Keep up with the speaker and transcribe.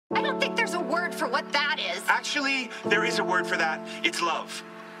I don't think there's a word for what that is. Actually, there is a word for that. It's love.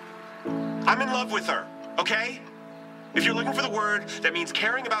 I'm in love with her, okay? If you're looking for the word that means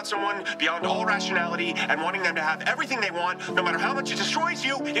caring about someone beyond all rationality and wanting them to have everything they want, no matter how much it destroys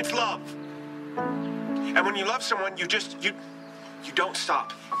you, it's love. And when you love someone, you don't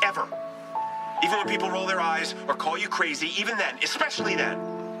stop, ever. Even when people roll their eyes or call you crazy, even then, especially then,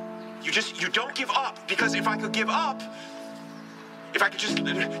 you don't give up. Because if I could give up, if I could just,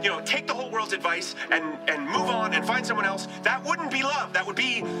 take the whole world's advice and move on and find someone else, that wouldn't be love. That would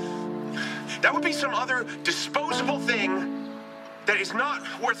be some other disposable thing that is not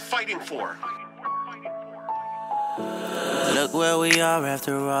worth fighting for. Look where we are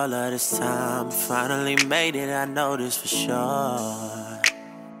after all of this time. Finally made it, I know this for sure.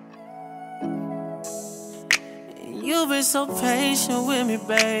 You've been so patient with me,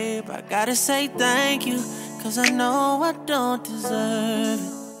 babe. I gotta say thank you, 'cause I know I don't deserve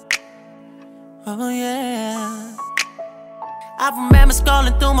it. Oh yeah. I remember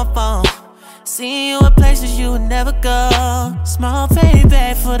scrolling through my phone, seeing you at places you would never go. Small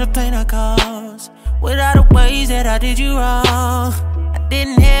payback for the pain I caused, with all the ways that I did you wrong. I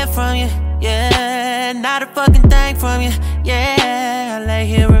didn't hear from you, yeah. Not a fucking thing from you, yeah. I lay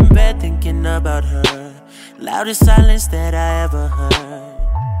here in bed thinking about her. Loudest silence that I ever heard.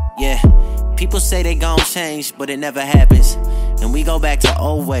 Yeah, people say they gon' change, but it never happens. And we go back to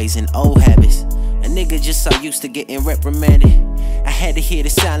old ways and old habits. A nigga just so used to getting reprimanded, I had to hear the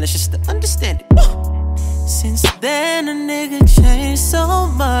silence just to understand it. Since then a nigga changed so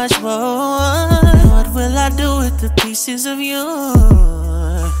much more. What will I do with the pieces of you?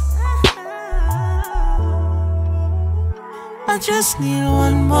 I just need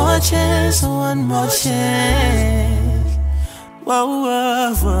one more chance, one more chance. Whoa,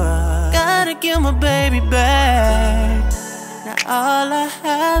 whoa, whoa. Gotta give my baby back. Now all I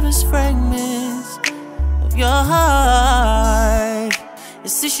have is fragments of your heart.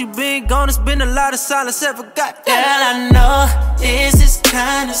 And since you been gone, it's been a lot of silence ever got. Girl, I know this is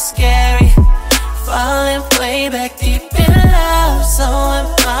kinda scary, falling way back deep in love, so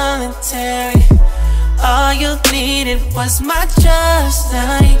involuntary. All you needed was my trust,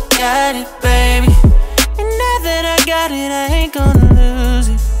 now you got it, baby. And now that I got it, I ain't gonna lose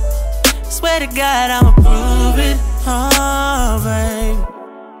it. Swear to God, I'ma prove it, oh, baby.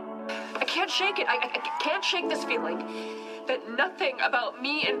 I can't shake it. I can't shake this feeling that nothing about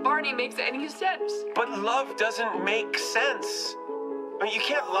me and Barney makes any sense. But love doesn't make sense. I mean, you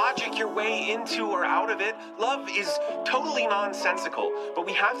can't logic your way into or out of it. Love is totally nonsensical, but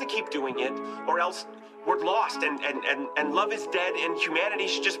we have to keep doing it, or else we're lost, and love is dead, and humanity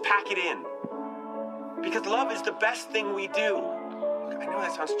should just pack it in. Because love is the best thing we do. I know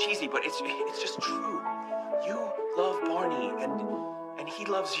that sounds cheesy, but it's just true. You love Barney, and he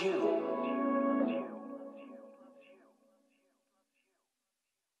loves you.